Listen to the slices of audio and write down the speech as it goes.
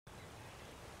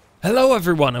Hello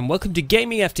everyone and welcome to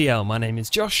Gaming FTL. My name is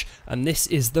Josh and this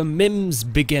is the Mims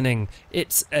beginning.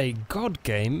 It's a god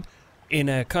game in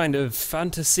a kind of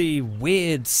fantasy,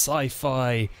 weird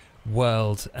sci-fi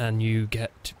world, and you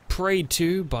get prayed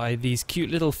to by these cute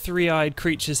little three-eyed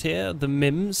creatures here, the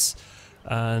Mims,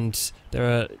 and there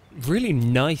are really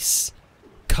nice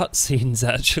cutscenes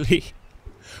actually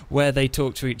where they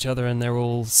talk to each other and they're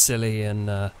all silly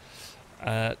and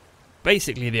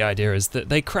basically the idea is that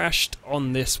they crashed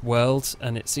on this world,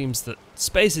 and it seems that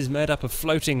space is made up of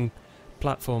floating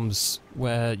platforms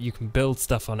where you can build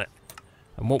stuff on it.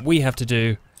 And what we have to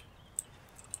do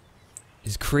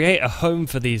is create a home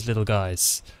for these little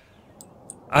guys.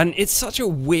 And it's such a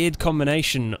weird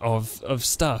combination of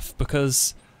stuff,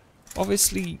 because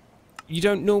obviously you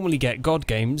don't normally get god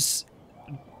games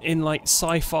in like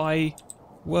sci-fi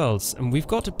worlds, and we've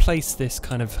got to place this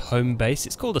kind of home base.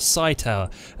 It's called a psi tower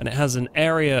and it has an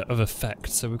area of effect,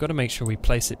 so we've got to make sure we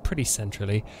place it pretty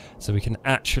centrally so we can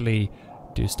actually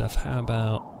do stuff. How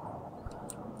about,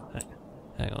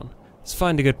 hang on, let's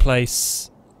find a good place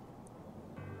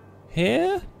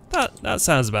here. That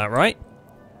sounds about right.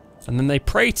 And then they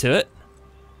pray to it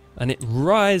and it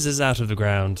rises out of the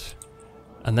ground,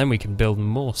 and then we can build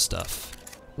more stuff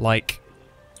like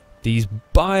these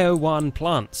Bio-1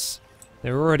 plants.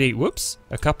 They're already, whoops,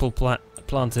 a couple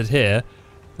planted here.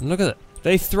 And look at it.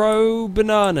 They throw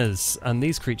bananas, and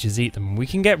these creatures eat them. We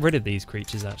can get rid of these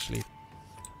creatures, actually,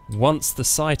 once the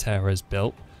psi tower is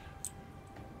built.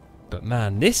 But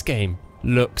man, this game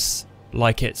looks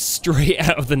like it's straight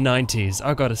out of the 90s.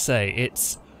 I gotta say,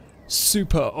 it's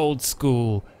super old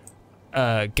school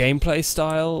gameplay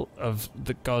style of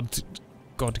the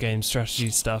god game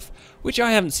strategy stuff, which I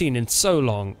haven't seen in so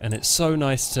long, and it's so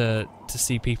nice to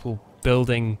see people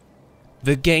building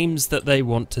the games that they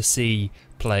want to see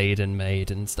played and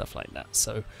made and stuff like that.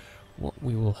 So what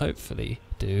we will hopefully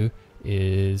do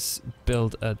is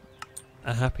build a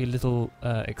happy little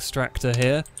extractor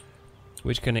here,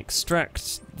 which can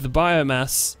extract the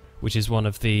biomass, which is one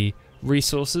of the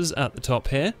resources at the top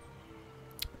here,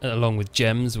 along with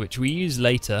gems, which we use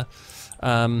later.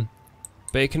 But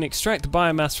it can extract the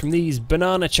biomass from these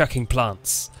banana chucking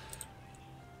plants.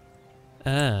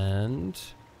 And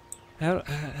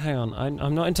hang on,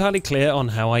 I'm not entirely clear on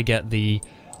how I get the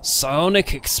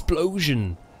psionic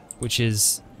explosion, which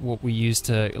is what we use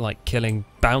to, like,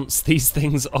 bounce these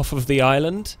things off of the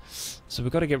island. So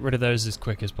we've got to get rid of those as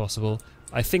quick as possible.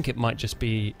 I think it might just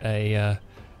be a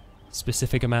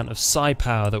specific amount of psi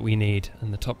power that we need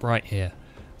in the top right here.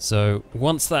 So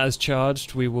once that is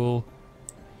charged, we will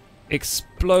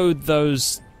explode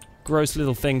those gross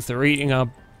little things that are eating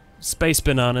our space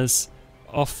bananas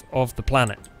off of the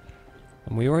planet.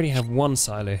 And we already have one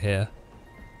silo here,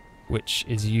 which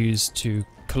is used to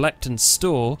collect and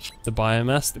store the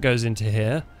biomass that goes into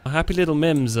here. Our happy little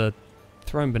Mims are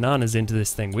throwing bananas into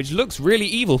this thing, which looks really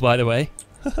evil, by the way.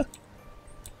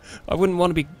 I wouldn't want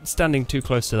to be standing too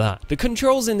close to that. The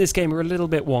controls in this game are a little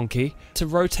bit wonky. To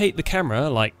rotate the camera,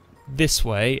 like this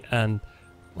way and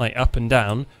like up and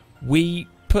down, we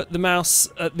put the mouse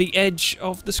at the edge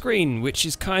of the screen, which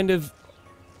is kind of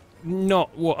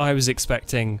not what I was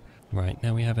expecting. Right,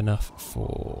 now we have enough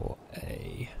for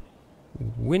a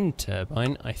wind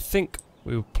turbine. I think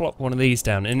we will plop one of these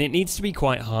down, and it needs to be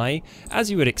quite high,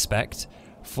 as you would expect,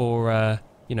 for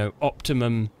you know,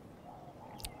 optimum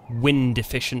wind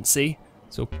efficiency.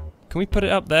 So can we put it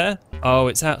up there? Oh,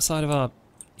 it's outside of our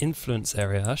influence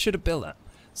area. I should have built that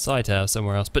psi tower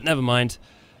somewhere else, but never mind.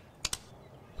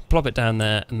 Plop it down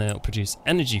there, and then it'll produce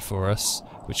energy for us,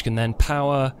 which can then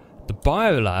power the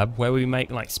biolab where we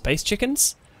make like space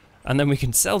chickens. And then we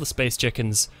can sell the space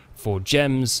chickens for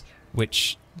gems,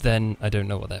 which then I don't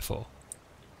know what they're for.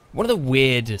 One of the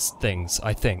weirdest things,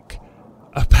 I think,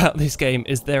 about this game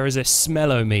is there is a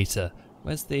smellometer.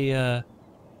 Where's the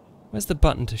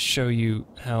button to show you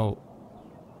how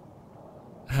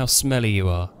smelly you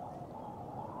are?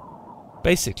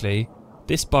 Basically,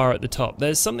 this bar at the top,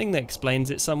 there's something that explains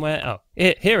it somewhere. Oh,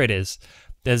 here it is.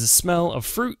 There's a smell of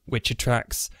fruit which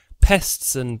attracts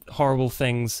pests and horrible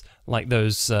things like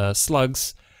those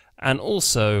slugs, and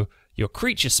also your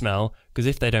creature smell, because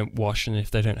if they don't wash and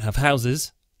if they don't have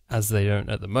houses, as they don't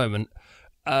at the moment,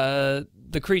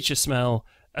 the creature smell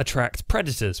attracts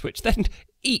predators, which then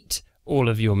eat all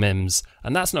of your Mims,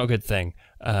 and that's not a good thing.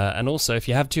 And also, if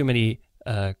you have too many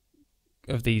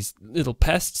of these little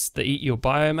pests that eat your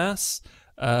biomass,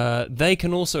 they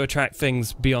can also attract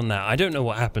things beyond that. I don't know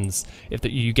what happens if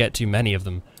you get too many of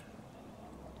them.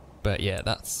 But yeah,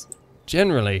 that's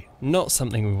generally not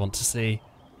something we want to see.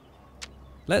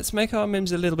 Let's make our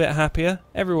Mims a little bit happier.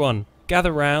 Everyone,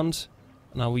 gather round.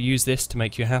 and I will use this to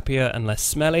make you happier and less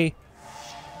smelly.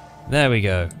 There we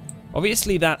go.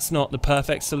 Obviously that's not the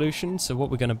perfect solution, so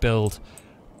what we're going to build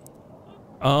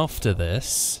after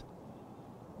this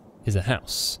is a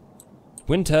house.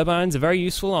 Wind turbines are very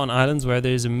useful on islands where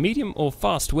there is a medium or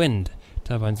fast wind.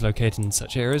 Turbines located in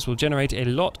such areas will generate a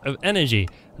lot of energy,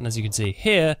 and as you can see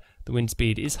here, the wind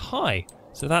speed is high.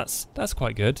 So that's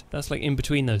quite good. That's like in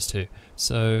between those two.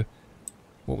 So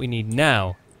what we need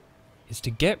now is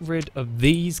to get rid of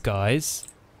these guys.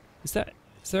 Is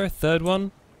there a third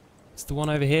one? It's the one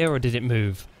over here, or did it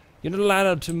move? You're not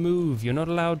allowed to move. You're not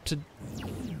allowed to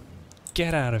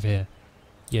get out of here.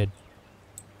 You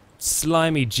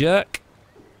slimy jerk.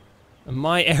 And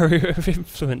my area of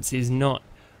influence is not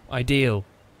ideal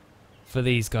for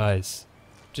these guys.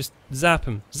 Just zap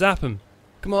them. Zap them.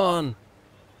 Come on.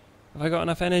 Have I got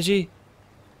enough energy?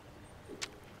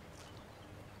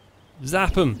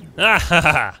 Zap them. Ah ha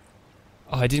ha.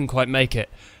 Oh, I didn't quite make it.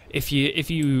 If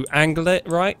you angle it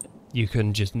right, you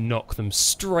can just knock them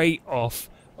straight off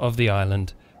of the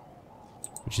island,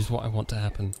 which is what I want to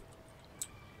happen.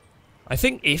 I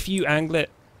think if you angle it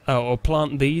or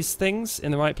plant these things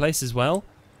in the right place as well,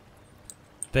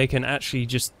 they can actually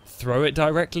just throw it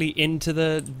directly into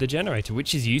the generator,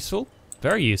 which is useful.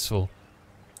 Very useful.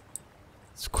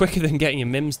 It's quicker than getting your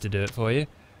Mims to do it for you.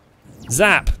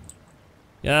 Zap!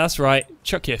 Yeah, that's right.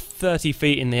 Chuck you 30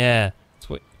 feet in the air. That's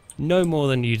what, no more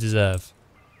than you deserve.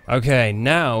 Okay,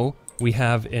 now we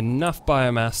have enough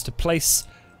biomass to place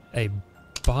a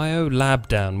bio lab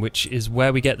down, which is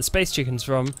where we get the space chickens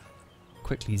from.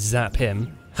 Quickly zap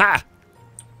him. Ha!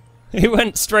 He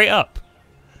went straight up.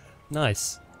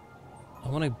 Nice. I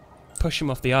want to push him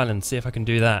off the island, see if I can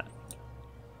do that.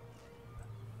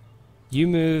 You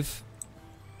move,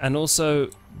 and also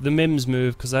the Mims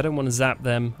move, because I don't want to zap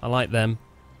them. I like them.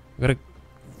 I've got to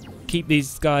keep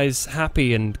these guys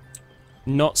happy and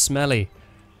not smelly.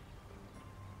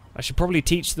 I should probably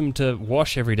teach them to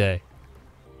wash every day.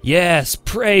 Yes,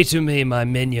 pray to me, my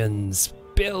minions.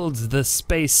 Build the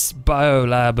space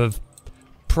biolab of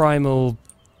primal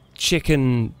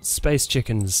chicken space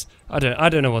chickens. I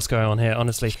don't know what's going on here,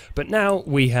 honestly. But now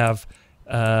we have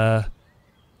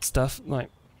stuff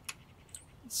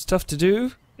to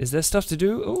do. Is there stuff to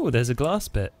do? Oh, there's a glass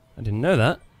bit. I didn't know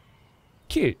that.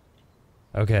 Cute.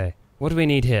 Okay. What do we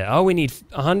need here? Oh, we need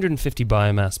 150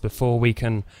 biomass before we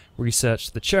can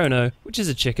research the chono, which is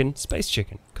a chicken, space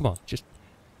chicken. Come on, just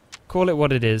call it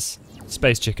what it is.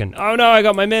 Space chicken. Oh no, I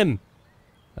got my Mim!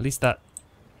 At least that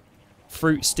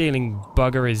fruit stealing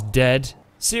bugger is dead.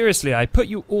 Seriously, I put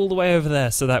you all the way over there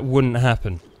so that wouldn't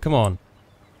happen. Come on.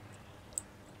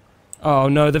 Oh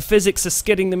no, the physics are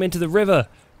skidding them into the river.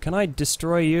 Can I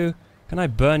destroy you? Can I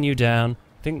burn you down?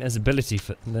 I think there's an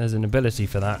ability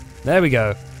for that. There we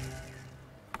go.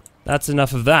 That's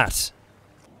enough of that.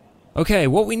 Okay,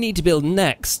 what we need to build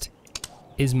next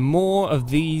is more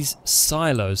of these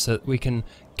silos so that we can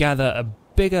gather a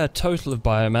bigger total of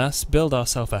biomass, build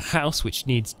ourselves a house which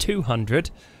needs 200,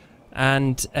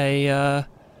 and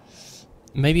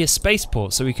maybe a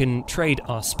spaceport so we can trade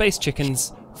our space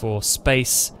chickens for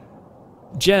space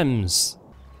gems.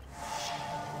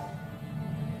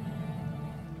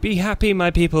 Be happy,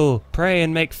 my people. Pray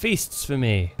and make feasts for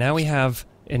me. Now we have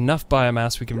enough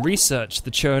biomass, we can research the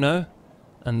chono,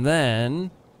 and then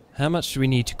how much do we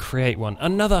need to create one?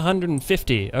 Another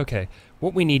 150. Okay,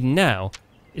 what we need now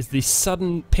is the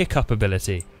sudden pickup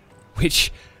ability,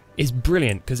 which is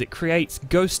brilliant because it creates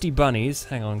ghosty bunnies.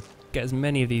 Hang on, get as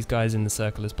many of these guys in the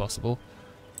circle as possible.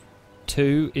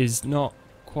 2 is not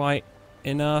quite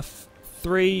enough.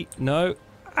 3, no.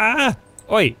 Ah!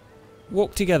 Oi!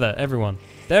 Walk together, everyone.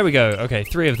 There we go. Okay,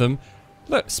 3 of them.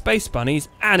 Look, space bunnies,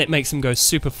 and it makes them go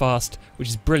super fast, which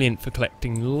is brilliant for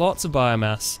collecting lots of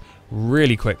biomass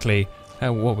really quickly.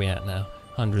 What are we at now?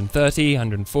 130,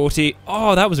 140.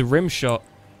 Oh, that was a rim shot.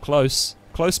 Close.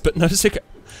 Close, but no cigar.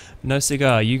 No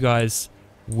cigar. You guys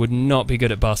would not be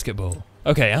good at basketball.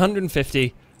 Okay,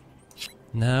 150.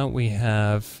 Now we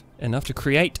have enough to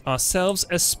create ourselves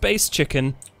a space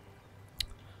chicken,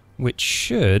 which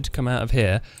should come out of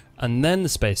here. And then the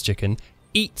space chicken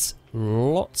eats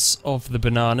lots of the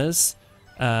bananas,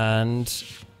 and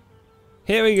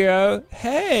here we go.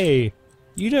 Hey,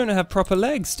 you don't have proper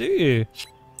legs, do you?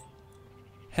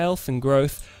 Health and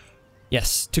growth.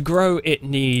 Yes, to grow it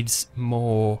needs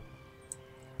more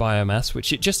biomass,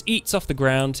 which it just eats off the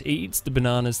ground. It eats the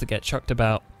bananas that get chucked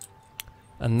about,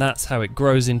 and that's how it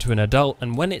grows into an adult.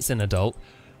 And when it's an adult,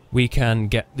 we can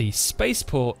get the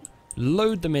spaceport,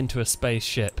 load them into a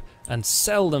spaceship, and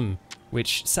sell them,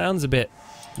 which sounds a bit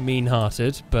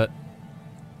mean-hearted, but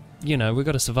you know, we've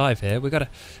got to survive here.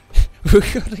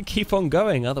 We've got to keep on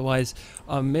going, otherwise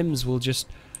our Mims will just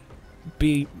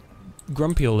be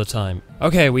grumpy all the time.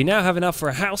 Okay, we now have enough for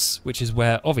a house, which is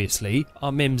where, obviously,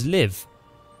 our Mims live.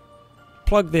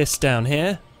 Plug this down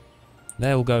here.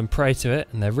 They'll go and pray to it,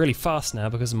 and they're really fast now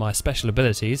because of my special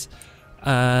abilities.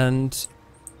 And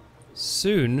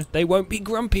soon they won't be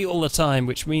grumpy all the time,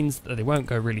 which means that they won't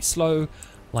go really slow,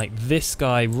 like this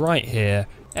guy right here.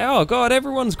 Oh god,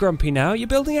 everyone's grumpy now. You're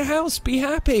building a house, be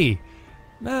happy.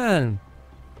 Man,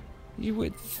 you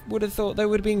would have thought they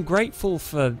would have been grateful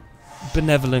for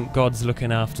benevolent gods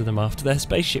looking after them after their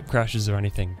spaceship crashes or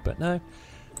anything, but no,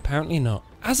 apparently not.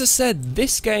 As I said,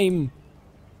 this game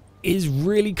is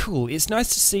really cool. It's nice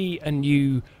to see a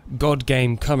new god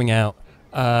game coming out.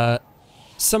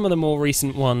 Some of the more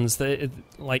recent ones,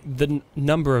 like the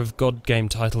number of god game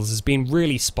titles has been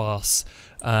really sparse,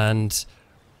 and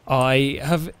I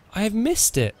have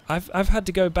missed it. I've had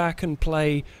to go back and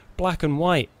play Black and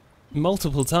White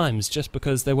multiple times just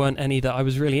because there weren't any that I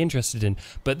was really interested in.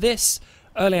 But this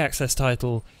early access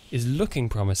title is looking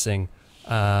promising.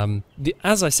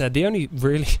 As I said, the only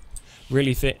really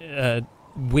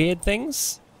weird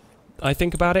things I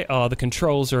think about it are the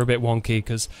controls are a bit wonky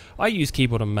because I use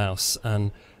keyboard and mouse,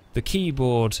 and the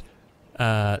keyboard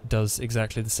does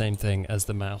exactly the same thing as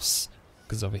the mouse,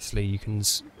 because obviously you can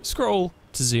scroll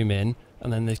to zoom in,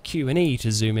 and then there's Q and E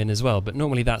to zoom in as well, but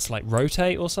normally that's like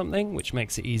rotate or something, which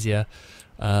makes it easier.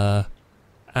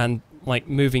 And like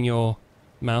moving your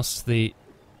mouse to the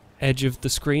edge of the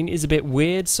screen is a bit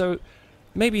weird, so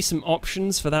maybe some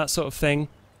options for that sort of thing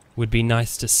would be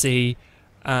nice to see.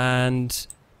 And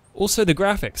also the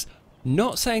graphics.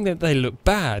 Not saying that they look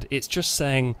bad, it's just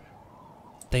saying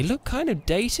they look kind of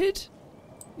dated.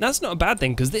 That's not a bad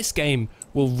thing, because this game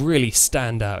will really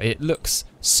stand out. It looks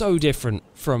so different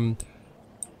from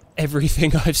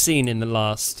everything I've seen in the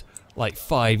last like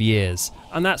 5 years,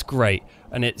 and that's great.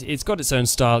 And it's got its own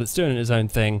style, it's doing its own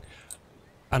thing,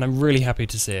 and I'm really happy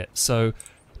to see it. So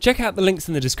check out the links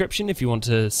in the description if you want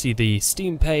to see the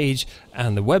Steam page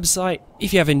and the website.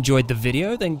 If you have enjoyed the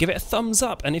video, then give it a thumbs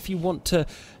up, and if you want to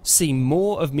see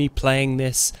more of me playing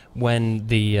this when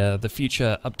the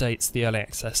future updates, the early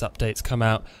access updates come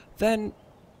out, then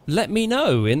let me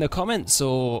know in the comments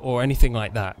or anything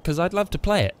like that, because I'd love to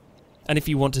play it. And if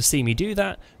you want to see me do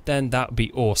that, then that would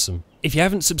be awesome. If you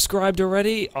haven't subscribed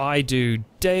already, I do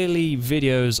daily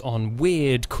videos on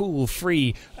weird, cool,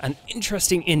 free, and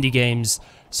interesting indie games.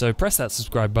 So press that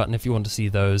subscribe button if you want to see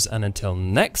those, and until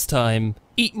next time,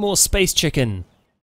 eat more space chicken!